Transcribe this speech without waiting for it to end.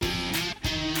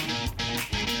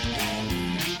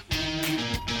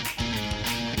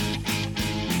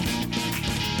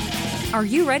Are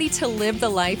you ready to live the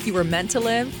life you were meant to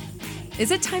live?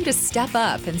 Is it time to step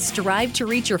up and strive to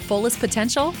reach your fullest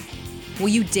potential? Will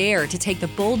you dare to take the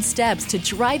bold steps to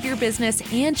drive your business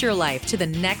and your life to the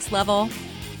next level?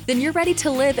 Then you're ready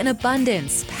to live in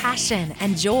abundance, passion,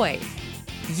 and joy.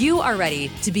 You are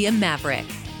ready to be a maverick.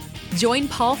 Join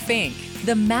Paul Fink,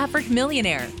 the Maverick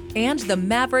Millionaire, and the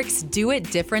Mavericks Do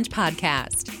It Different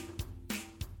podcast.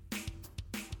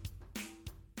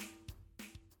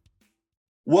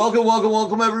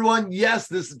 Welcome, everyone. Yes,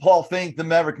 this is Paul Fink, the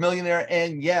Maverick Millionaire.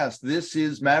 And yes, this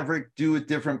is Maverick Do It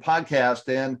Different podcast.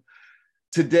 And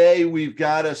today we've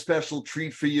got a special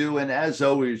treat for you. And as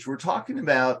always, we're talking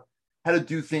about how to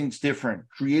do things different,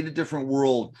 create a different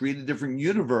world, create a different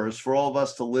universe for all of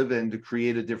us to live in, to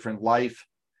create a different life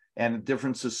and a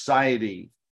different society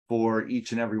for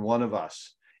each and every one of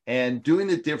us. And doing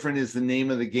it different is the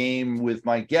name of the game with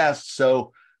my guests.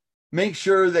 So make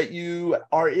sure that you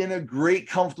are in a great,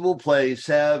 comfortable place,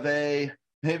 have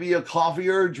maybe a coffee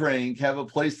or a drink, have a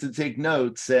place to take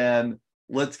notes, and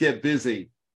let's get busy.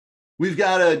 We've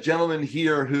got a gentleman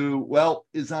here who, well,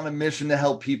 is on a mission to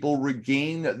help people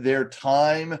regain their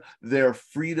time, their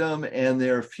freedom, and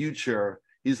their future.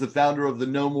 He's the founder of the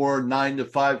No More 9 to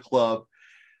 5 Club.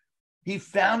 He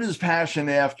found his passion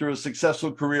after a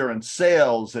successful career in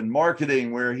sales and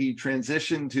marketing, where he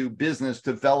transitioned to business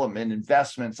development,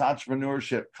 investments,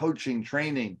 entrepreneurship, coaching,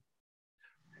 training.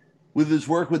 With his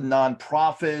work with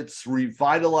nonprofits,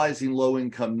 revitalizing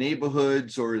low-income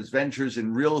neighborhoods, or his ventures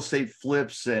in real estate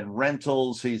flips and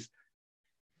rentals, he's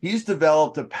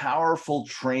developed a powerful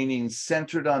training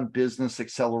centered on business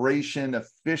acceleration,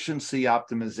 efficiency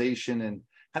optimization, and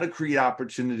how to create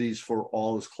opportunities for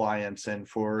all his clients and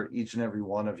for each and every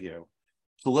one of you.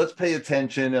 So let's pay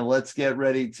attention and let's get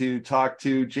ready to talk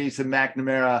to Jason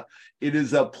McNamara. It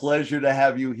is a pleasure to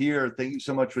have you here. Thank you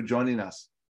so much for joining us.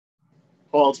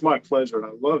 Paul, it's my pleasure. And I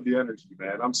love the energy,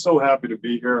 man. I'm so happy to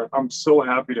be here. I'm so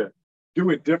happy to do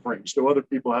it different, show other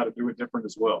people how to do it different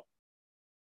as well.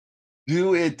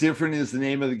 Do it different is the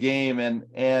name of the game.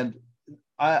 And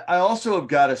I also have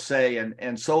got to say,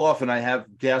 and so often I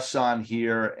have guests on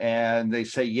here and they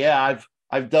say, yeah,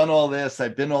 I've done all this,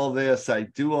 I've been all this, I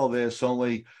do all this,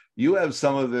 only you have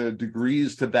some of the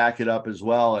degrees to back it up as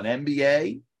well. An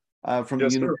MBA from the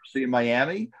University of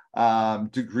Miami,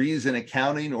 degrees in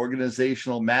accounting,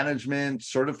 organizational management,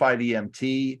 certified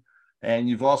EMT, and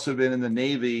you've also been in the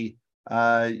Navy.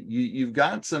 You've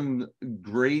got some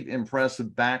great,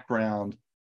 impressive background.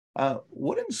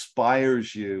 What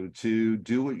inspires you to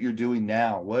do what you're doing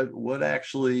now? What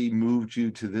actually moved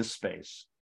you to this space?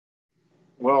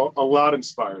 Well, a lot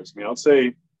inspires me. I'll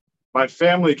say my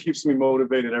family keeps me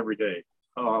motivated every day.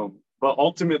 But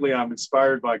ultimately, I'm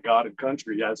inspired by God and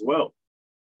country as well.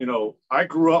 You know, I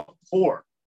grew up poor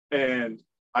and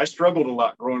I struggled a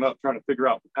lot growing up trying to figure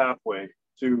out the pathway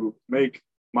to make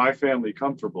my family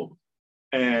comfortable.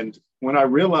 And when I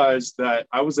realized that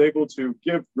I was able to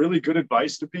give really good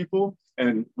advice to people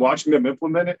and watching them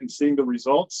implement it and seeing the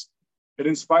results, it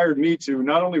inspired me to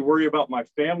not only worry about my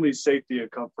family's safety and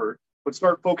comfort, but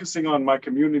start focusing on my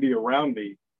community around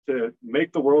me to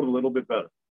make the world a little bit better.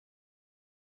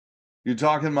 You're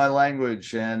talking my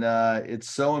language, and it's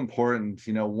so important.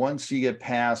 You know, once you get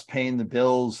past paying the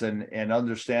bills and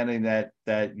understanding that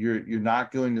you're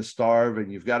not going to starve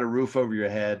and you've got a roof over your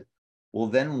head, well,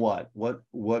 then what?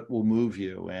 What will move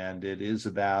you? And it is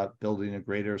about building a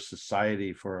greater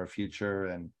society for our future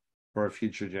and for our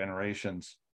future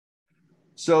generations.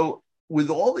 So with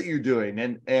all that you're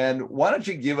doing, and why don't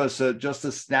you give us just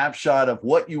a snapshot of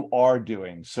what you are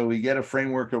doing so we get a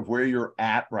framework of where you're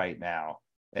at right now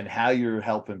and how you're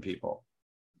helping people?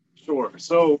 Sure.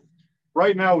 So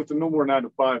right now with the No More 9 to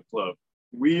 5 Club,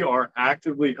 we are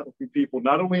actively helping people,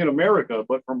 not only in America,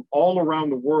 but from all around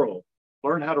the world,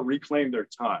 learn how to reclaim their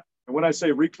time. And when I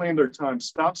say reclaim their time,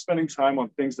 stop spending time on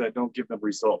things that don't give them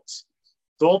results.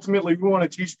 So ultimately, we want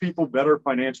to teach people better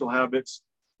financial habits,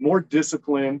 more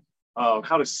discipline,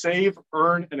 how to save,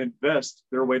 earn, and invest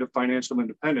their way to financial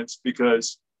independence,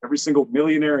 because every single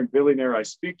millionaire and billionaire I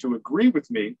speak to agree with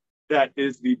me that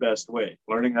is the best way,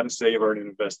 learning how to save, earn, and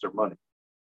invest their money.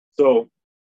 So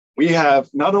we have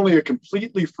not only a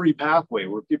completely free pathway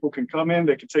where people can come in,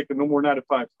 they can take the No More 9 to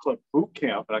 5 Club boot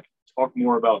camp, and I can talk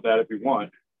more about that if you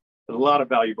want. There's a lot of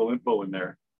valuable info in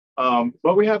there.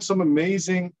 But we have some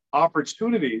amazing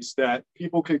opportunities that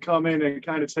people can come in and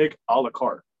kind of take a la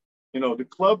carte. You know, the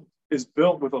club is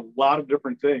built with a lot of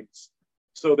different things.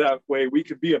 So that way we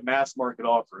could be a mass market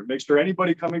offer and make sure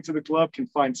anybody coming to the club can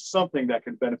find something that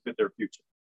can benefit their future.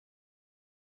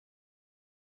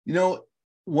 You know,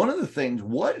 one of the things,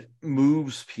 what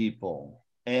moves people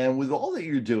And with all that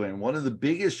you're doing, one of the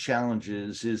biggest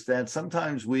challenges is that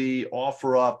sometimes we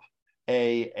offer up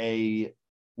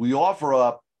we offer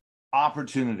up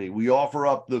opportunity, we offer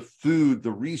up the food,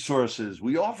 the resources,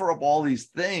 we offer up all these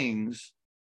things,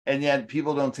 and yet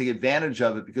people don't take advantage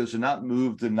of it because they're not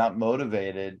moved and not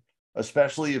motivated,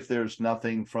 especially if there's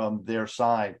nothing from their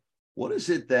side. What is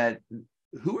it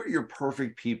who are your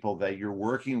perfect people that you're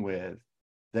working with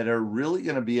that are really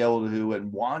going to be able to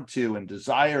and want to and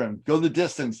desire and go the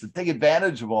distance to take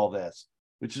advantage of all this,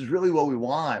 which is really what we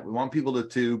want. We want people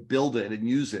to build it and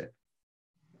use it.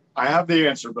 I have the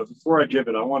answer, but before I give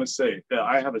it, I want to say that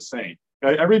I have a saying.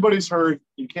 Everybody's heard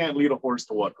you can't lead a horse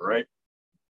to water, right?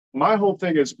 My whole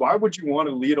thing is, why would you want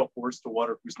to lead a horse to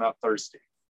water who's not thirsty?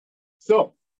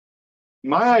 So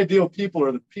my ideal people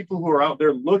are the people who are out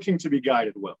there looking to be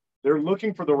guided well. They're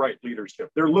looking for the right leadership.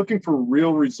 They're looking for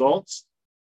real results,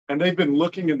 and they've been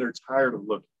looking and they're tired of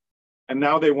looking. And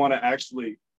now they want to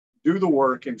actually do the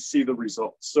work and see the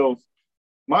results. So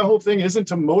my whole thing isn't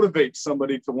to motivate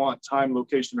somebody to want time,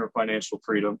 location, or financial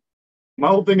freedom. My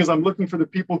whole thing is I'm looking for the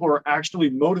people who are actually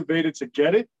motivated to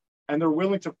get it, and they're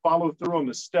willing to follow through on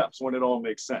the steps when it all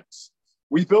makes sense.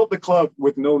 We built the club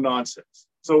with no nonsense.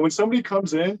 So when somebody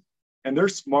comes in and they're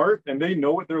smart and they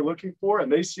know what they're looking for, and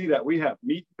they see that we have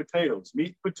meat and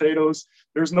potatoes,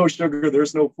 there's no sugar,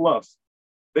 there's no fluff,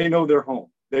 they know they're home.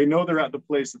 They know they're at the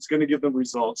place that's going to give them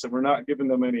results, and we're not giving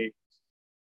them any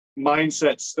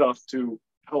mindset stuff to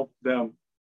help them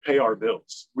pay our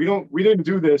bills. We didn't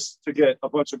do this to get a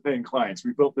bunch of paying clients.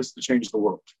 We built this to change the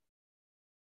world.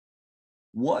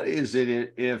 What is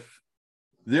it if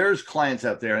there's clients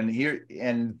out there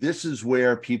and this is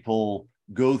where people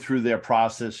go through their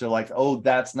process? They're like, oh,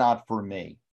 that's not for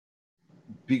me,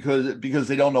 because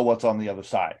they don't know what's on the other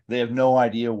side. They have no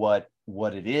idea what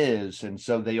it is. And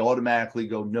so they automatically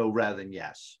go no rather than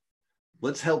yes.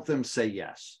 Let's help them say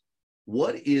yes.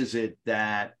 What is it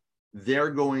that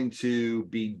they're going to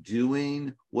be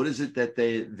doing? What is it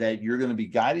that you're going to be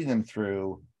guiding them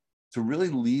through to really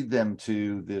lead them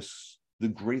to the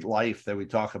great life that we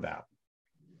talk about?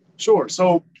 Sure.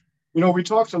 So, we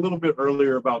talked a little bit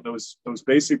earlier about those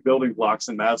basic building blocks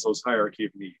in Maslow's hierarchy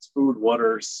of needs: food,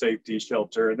 water, safety,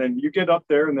 shelter. And then you get up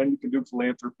there and then you can do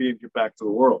philanthropy and give back to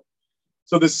the world.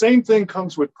 So the same thing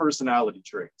comes with personality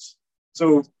traits.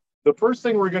 So the first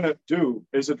thing we're going to do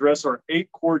is address our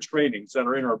 8 core trainings that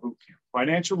are in our boot camp: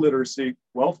 financial literacy,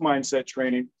 wealth mindset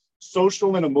training,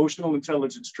 social and emotional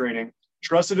intelligence training,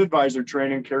 trusted advisor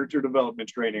training, character development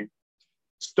training,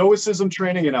 stoicism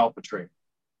training, and alpha training.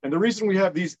 And the reason we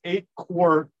have these 8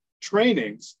 core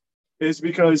trainings is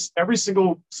because every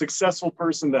single successful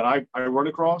person that I run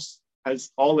across has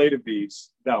all 8 of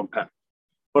these down packed.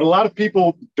 But a lot of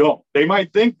people don't. They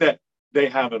might think that they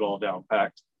have it all down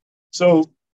packed.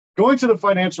 So going to the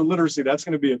financial literacy, that's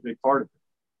going to be a big part of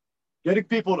it. Getting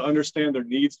people to understand their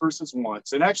needs versus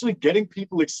wants, and actually getting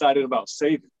people excited about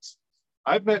savings.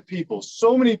 I've met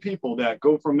so many people that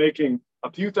go from making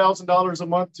a few $1,000s a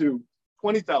month to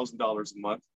 $20,000 a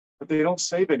month, but they don't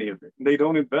save any of it and they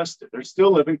don't invest it. They're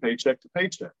still living paycheck to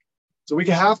paycheck. So we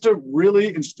have to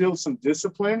really instill some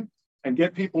discipline and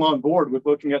get people on board with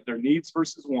looking at their needs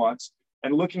versus wants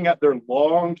and looking at their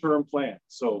long-term plan.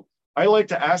 So I like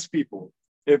to ask people,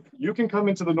 if you can come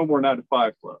into the No More 9 to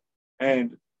 5 Club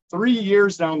and 3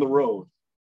 years down the road,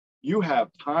 you have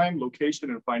time,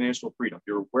 location, and financial freedom.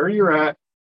 You're where you're at,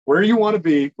 where you want to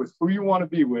be, with who you want to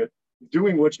be with,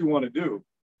 doing what you want to do.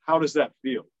 How does that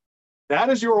feel? That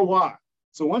is your why.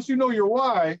 So once you know your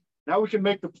why, now we can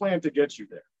make the plan to get you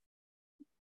there.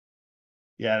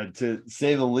 Yeah, to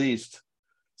say the least.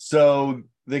 So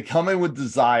they come in with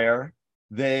desire,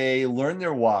 they learn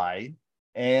their why,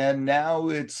 and now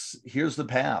here's the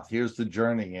path, here's the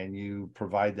journey, and you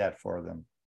provide that for them.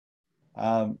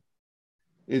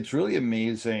 It's really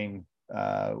amazing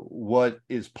what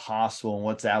is possible and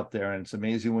what's out there, and it's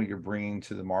amazing what you're bringing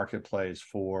to the marketplace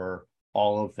for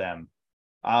all of them.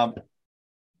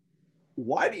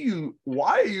 Why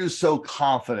are you so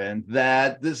confident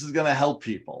that this is going to help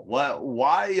people?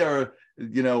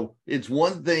 It's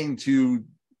one thing to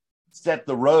set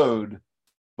the road,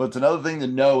 but it's another thing to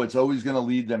know it's always going to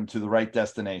lead them to the right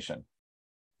destination.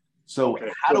 So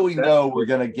how do we know we're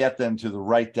going to get them to the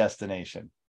right destination?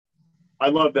 I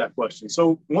love that question.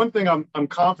 So one thing I'm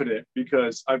confident,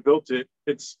 because I built it.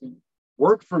 It's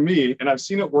worked for me and I've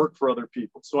seen it work for other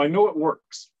people. So I know it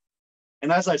works.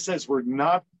 And as I said, we're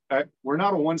not a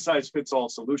one-size-fits-all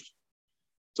solution.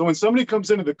 So when somebody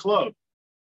comes into the club,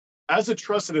 as a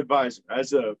trusted advisor,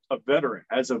 as a veteran,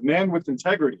 as a man with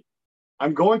integrity,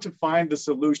 I'm going to find the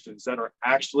solutions that are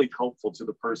actually helpful to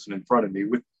the person in front of me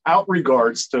without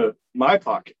regards to my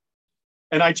pocket.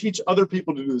 And I teach other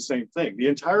people to do the same thing. The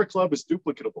entire club is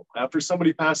duplicatable. After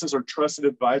somebody passes our trusted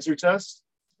advisor test,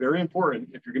 very important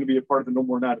if you're going to be a part of the No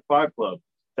More 9 to 5 club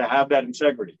to have that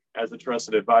integrity as a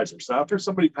trusted advisor. So after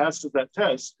somebody passes that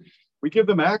test, we give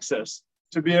them access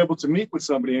to be able to meet with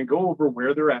somebody and go over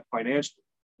where they're at financially,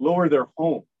 lower their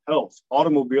home, health,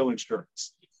 automobile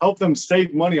insurance, help them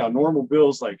save money on normal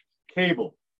bills like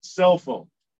cable, cell phone.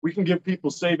 We can give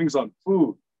people savings on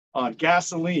food, on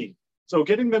gasoline. So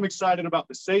getting them excited about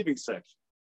the savings section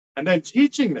and then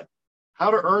teaching them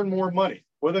how to earn more money,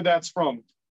 whether that's from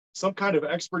some kind of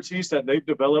expertise that they've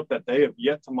developed that they have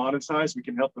yet to monetize. We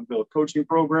can help them build coaching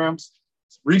programs,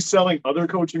 reselling other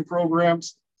coaching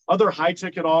programs, other high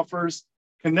ticket offers,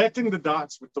 connecting the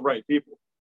dots with the right people.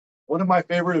 One of my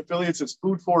favorite affiliates is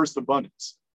Food Forest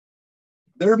Abundance.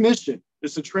 Their mission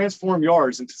is to transform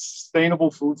yards into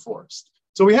sustainable food forests.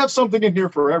 So we have something in here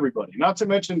for everybody, not to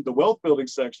mention the wealth building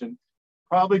section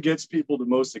probably gets people the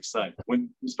most excited. When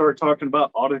you start talking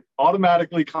about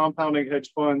automatically compounding hedge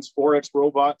funds, Forex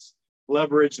robots,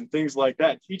 leverage, and things like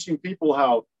that, teaching people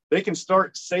how they can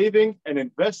start saving and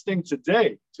investing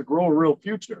today to grow a real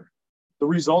future. The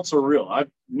results are real. I've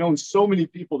known so many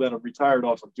people that have retired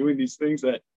off of doing these things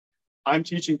that I'm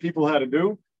teaching people how to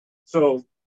do. So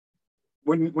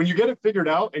when you get it figured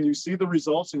out and you see the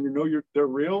results and you know they're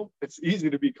real, it's easy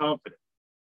to be confident.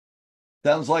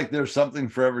 Sounds like there's something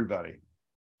for everybody.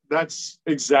 That's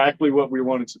exactly what we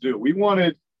wanted to do. We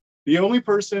wanted the only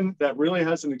person that really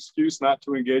has an excuse not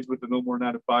to engage with the No More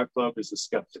 9 to 5 club is a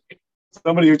skeptic.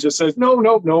 Somebody who just says,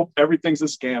 no, everything's a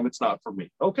scam. It's not for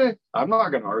me. Okay, I'm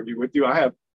not going to argue with you. I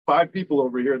have 5 people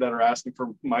over here that are asking for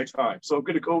my time. So I'm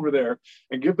going to go over there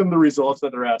and give them the results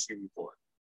that they're asking me for.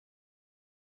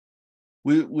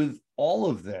 With all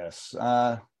of this,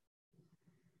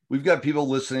 we've got people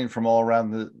listening from all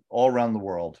around the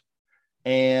world.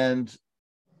 And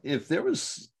if there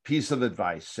was a piece of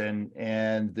advice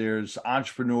and there's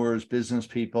entrepreneurs, business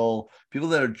people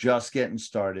that are just getting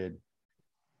started,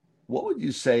 what would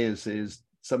you say is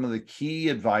some of the key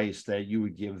advice that you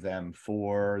would give them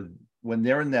for when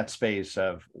they're in that space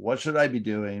of what should I be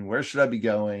doing? Where should I be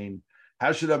going?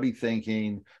 How should I be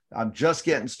thinking? I'm just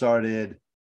getting started.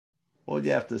 What would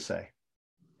you have to say?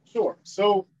 Sure.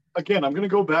 So again, I'm going to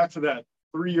go back to that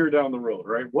 3-year down the road,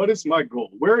 right? What is my goal?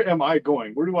 Where am I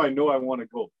going? Where do I know I want to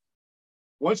go?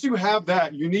 Once you have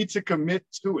that, you need to commit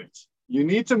to it. You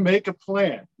need to make a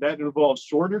plan that involves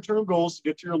shorter term goals to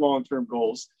get to your long-term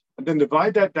goals, and then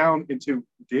divide that down into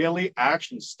daily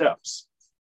action steps.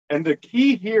 And the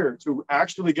key here to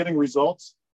actually getting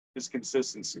results is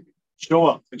consistency. Show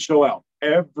up and show out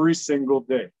every single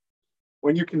day.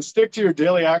 When you can stick to your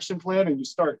daily action plan and you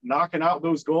start knocking out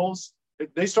those goals,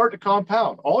 they start to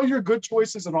compound. All your good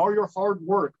choices and all your hard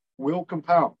work will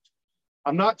compound.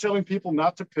 I'm not telling people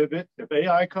not to pivot. If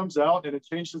AI comes out and it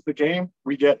changes the game,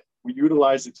 we get it. We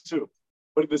utilize it too.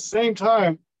 But at the same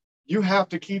time, you have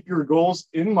to keep your goals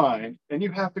in mind and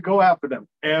you have to go after them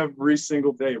every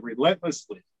single day,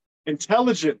 relentlessly,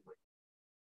 intelligently,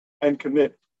 and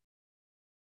committed.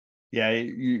 Yeah,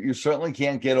 you certainly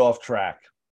can't get off track.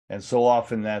 And so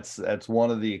often that's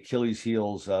one of the Achilles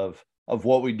heels of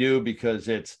what we do, because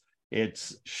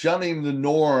it's shunning the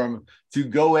norm to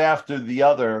go after the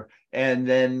other, and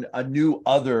then a new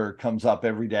other comes up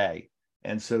every day.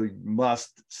 And so you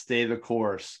must stay the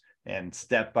course and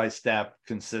step by step,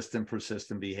 consistent,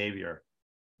 persistent behavior.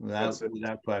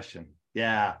 Without question.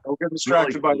 Yeah. Don't get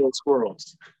distracted by those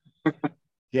squirrels.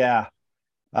 Yeah.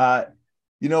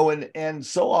 And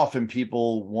so often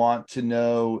people want to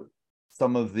know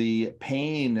some of the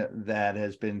pain that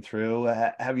has been through.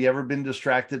 Have you ever been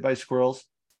distracted by squirrels?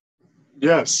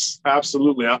 Yes,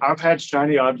 absolutely. I've had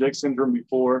shiny object syndrome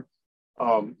before.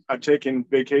 I've taken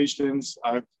vacations.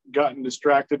 I've gotten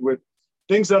distracted with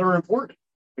things that are important.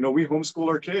 We homeschool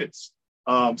our kids.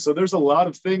 So there's a lot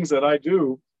of things that I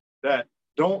do that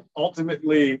don't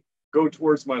ultimately go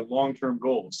towards my long-term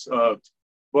goals,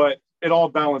 but it all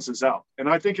balances out. And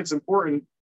I think it's important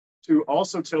to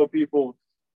also tell people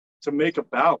to make a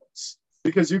balance,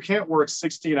 because you can't work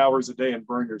 16 hours a day and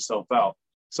burn yourself out.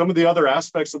 Some of the other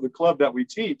aspects of the club that we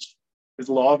teach is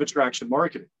law of attraction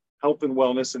marketing, health and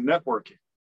wellness, and networking.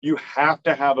 You have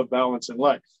to have a balance in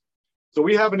life. So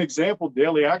we have an example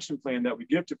daily action plan that we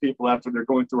give to people after they're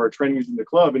going through our trainings in the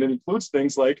club. And it includes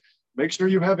things like make sure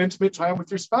you have intimate time with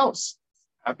your spouse,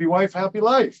 happy wife, happy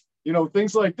life.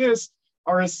 Things like this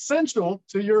are essential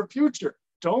to your future.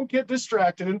 Don't get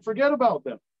distracted and forget about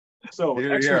them. So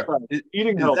exercise,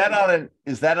 eating healthy.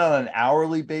 Is that on an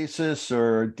hourly basis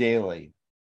or daily?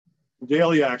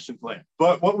 Daily action plan.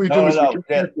 But what we do is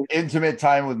intimate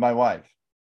time with my wife.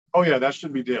 Oh yeah, that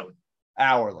should be daily.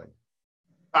 Hourly.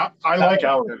 I like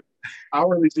hourly.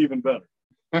 Hourly's even better.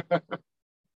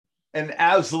 And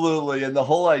absolutely. And the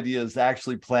whole idea is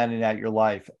actually planning out your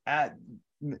life.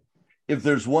 If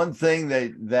there's one thing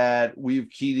that we've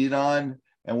keyed in on,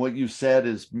 and what you said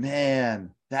is,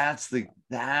 man, that's the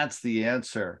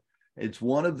answer. It's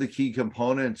one of the key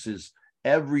components is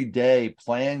every day,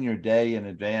 plan your day in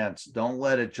advance. Don't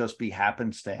let it just be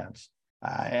happenstance.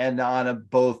 And on a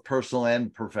both personal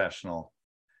and professional.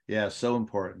 Yeah, so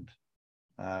important.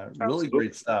 Really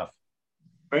great stuff.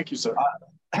 Thank you, sir.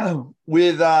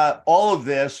 With all of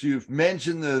this, you've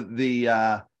mentioned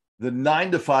the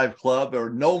 9 to 5 club, or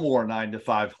no more 9 to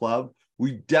 5 club.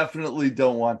 We definitely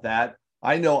don't want that.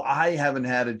 I know I haven't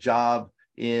had a job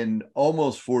in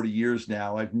almost 40 years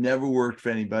now. I've never worked for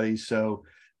anybody. So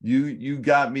you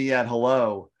got me at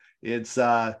hello. It's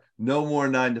no more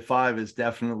 9 to 5 is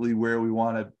definitely where we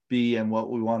want to be and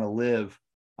what we want to live.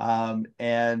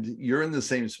 And you're in the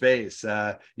same space.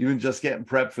 Even just getting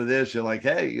prepped for this, you're like,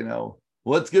 hey,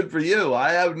 what's good for you?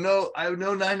 I have no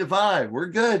 9 to 5. We're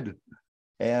good.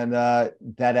 And that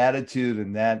attitude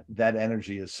and that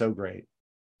energy is so great.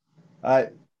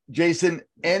 Jason,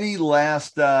 any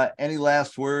last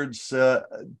words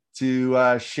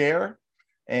to share?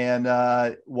 And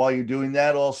while you're doing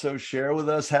that, also share with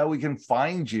us how we can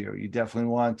find you. You definitely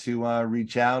want to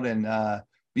reach out and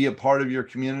be a part of your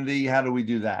community. How do we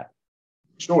do that?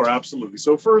 Sure, absolutely.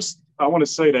 So first, I want to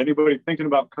say to anybody thinking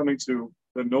about coming to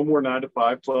the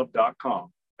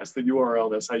nomore9to5club.com, that's the URL.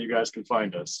 That's how you guys can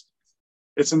find us.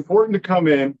 It's important to come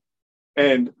in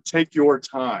and take your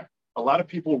time. A lot of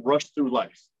people rush through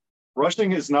life.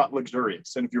 Rushing is not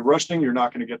luxurious. And if you're rushing, you're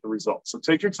not going to get the results. So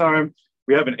take your time.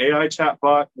 We have an AI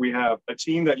chatbot. We have a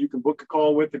team that you can book a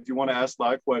call with if you want to ask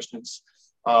live questions.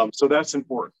 So that's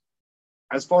important.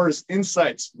 As far as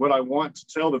insights, what I want to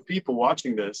tell the people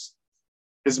watching this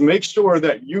is make sure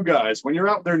that you guys, when you're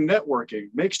out there networking,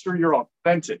 make sure you're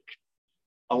authentic.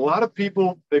 A lot of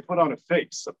people, they put on a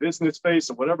face, a business face,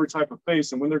 or whatever type of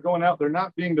face. And when they're going out, they're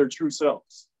not being their true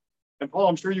selves. And Paul,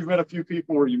 I'm sure you've met a few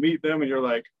people where you meet them and you're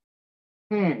like,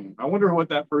 I wonder what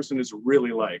that person is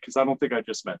really like, because I don't think I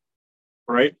just met them,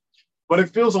 right? But it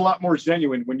feels a lot more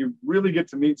genuine when you really get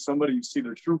to meet somebody, you see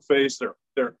their true face,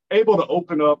 they're able to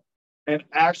open up and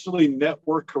actually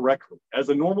network correctly as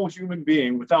a normal human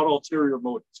being without ulterior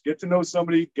motives. Get to know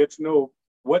somebody, get to know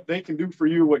what they can do for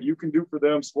you, what you can do for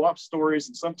them, swap stories.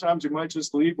 And sometimes you might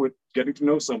just leave with getting to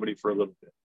know somebody for a little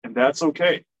bit, and that's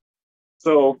okay.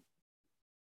 So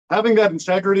having that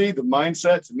integrity, the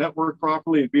mindset to network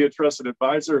properly and be a trusted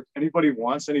advisor, if anybody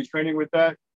wants any training with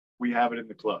that, we have it in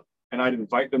the club. And I'd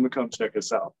invite them to come check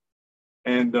us out.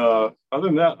 And other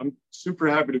than that, I'm super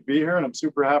happy to be here, and I'm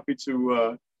super happy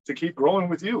to keep growing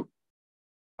with you.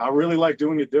 I really like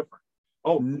doing it different.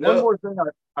 Oh, one more thing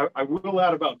I will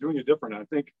add about doing it different. I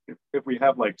think if we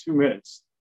have like 2 minutes,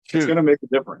 it's going to make a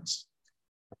difference.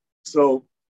 So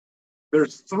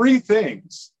there's 3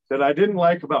 things that I didn't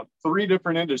like about 3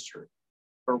 different industries,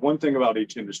 or one thing about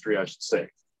each industry, I should say.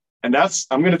 And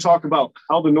I'm going to talk about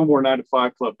how the No More 9 to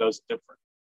 5 Club does it different.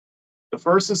 The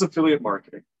first is affiliate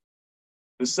marketing.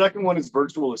 The second one is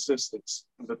virtual assistants.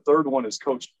 And the third one is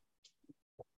coaching.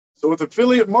 So with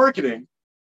affiliate marketing,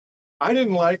 I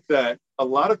didn't like that a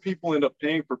lot of people end up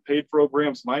paying for paid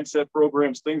programs, mindset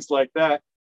programs, things like that,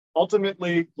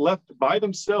 ultimately left by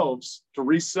themselves to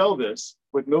resell this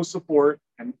with no support,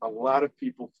 and a lot of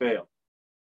people fail.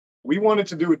 We wanted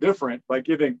to do it different by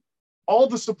giving all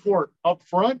the support up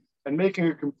front and making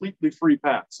a completely free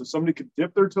path. So somebody could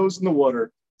dip their toes in the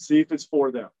water, see if it's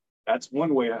for them. That's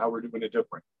one way how we're doing it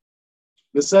different.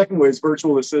 The second way is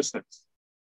virtual assistants.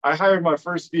 I hired my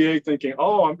first VA thinking,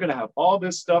 I'm going to have all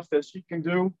this stuff that she can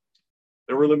do.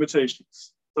 There were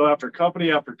limitations. So after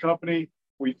company,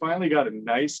 we finally got a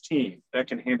nice team that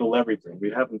can handle everything.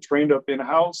 We have them trained up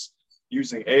in-house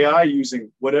using AI,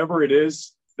 using whatever it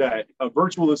is that a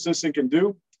virtual assistant can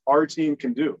do, our team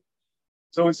can do.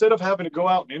 So instead of having to go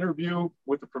out and interview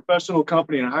with a professional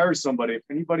company and hire somebody, if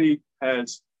anybody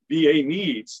has VA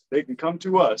needs, they can come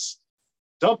to us,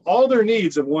 dump all their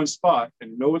needs in one spot,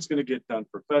 and know it's going to get done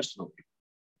professionally.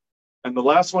 And the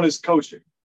last one is coaching.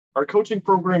 Our coaching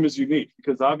program is unique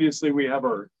because obviously we have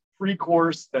our free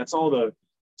course. That's all the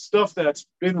stuff that's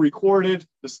been recorded,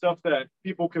 the stuff that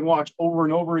people can watch over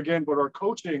and over again. But our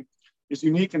coaching is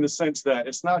unique in the sense that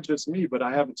it's not just me, but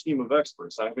I have a team of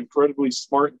experts. I have incredibly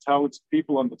smart and talented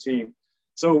people on the team.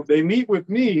 So they meet with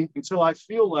me until I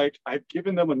feel like I've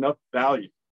given them enough value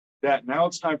that now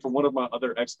it's time for one of my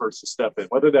other experts to step in,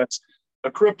 whether that's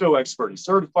a crypto expert, a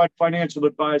certified financial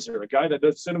advisor, a guy that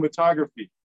does cinematography,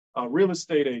 a real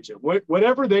estate agent,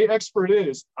 whatever the expert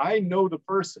is, I know the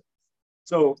person.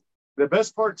 So The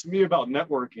best part to me about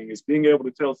networking is being able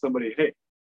to tell somebody, hey,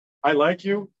 I like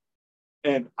you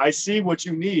and I see what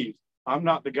you need. I'm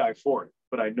not the guy for it,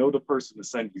 but I know the person to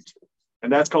send you to.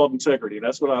 And that's called integrity.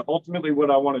 That's what I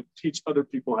want to teach other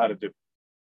people how to do.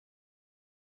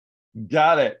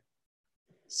 Got it.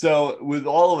 So with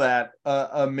all of that,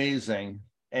 amazing.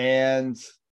 And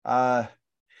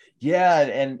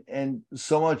and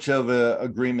so much of a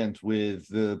agreement with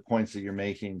the points that you're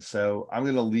making. So I'm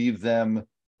going to leave them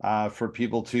for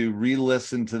people to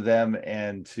re-listen to them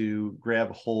and to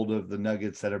grab hold of the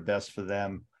nuggets that are best for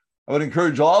them. I would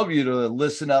encourage all of you to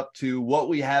listen up to what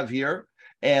we have here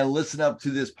and listen up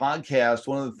to this podcast.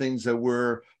 One of the things that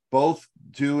we're both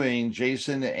doing,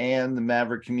 Jason and the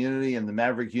Maverick community and the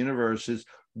Maverick universe, is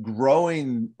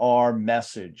growing our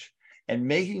message and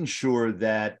making sure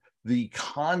that the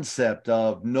concept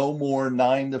of no more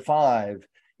 9 to 5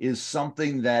 is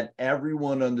something that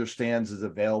everyone understands is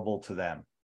available to them,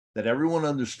 that everyone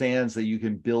understands that you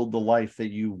can build the life that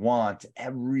you want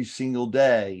every single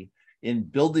day in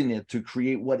building it to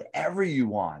create whatever you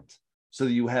want so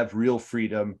that you have real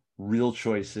freedom, real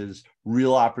choices,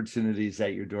 real opportunities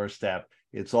at your doorstep.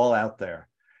 It's all out there.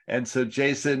 And so,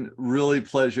 Jason, real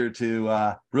pleasure to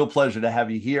have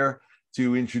you here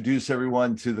to introduce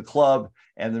everyone to the club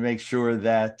and to make sure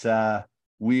that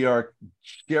we are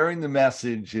sharing the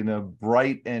message in a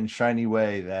bright and shiny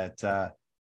way that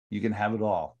you can have it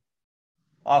all.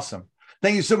 Awesome.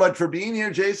 Thank you so much for being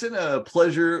here, Jason. A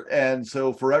pleasure. And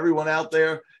so for everyone out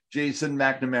there, Jason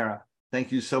McNamara,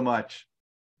 thank you so much.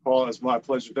 Paul, it's my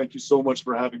pleasure. Thank you so much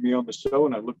for having me on the show.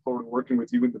 And I look forward to working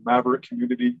with you in the Maverick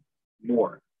community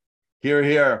more. Hear,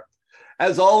 hear.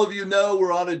 As all of you know,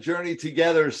 we're on a journey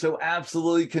together. So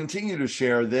absolutely continue to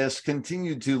share this,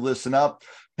 continue to listen up,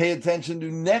 pay attention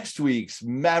to next week's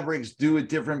Mavericks Do It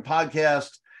Different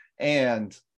podcast,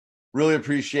 and really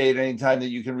appreciate any time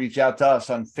that you can reach out to us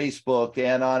on Facebook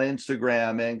and on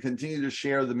Instagram and continue to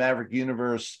share the Maverick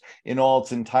universe in all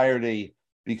its entirety,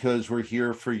 because we're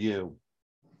here for you.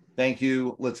 Thank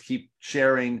you. Let's keep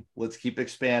sharing. Let's keep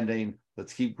expanding.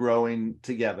 Let's keep growing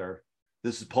together.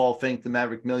 This is Paul Fink, the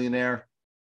Maverick Millionaire.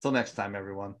 Till next time,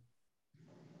 everyone.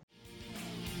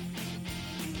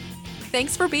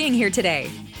 Thanks for being here today.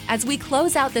 As we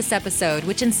close out this episode,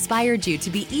 which inspired you to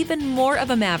be even more of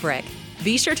a Maverick,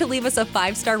 be sure to leave us a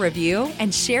 5-star review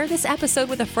and share this episode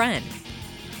with a friend.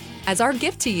 As our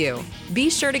gift to you,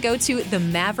 be sure to go to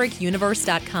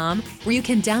themaverickuniverse.com, where you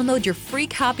can download your free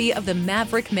copy of the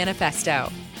Maverick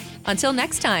Manifesto. Until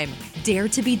next time, dare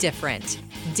to be different.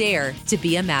 Dare to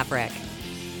be a Maverick.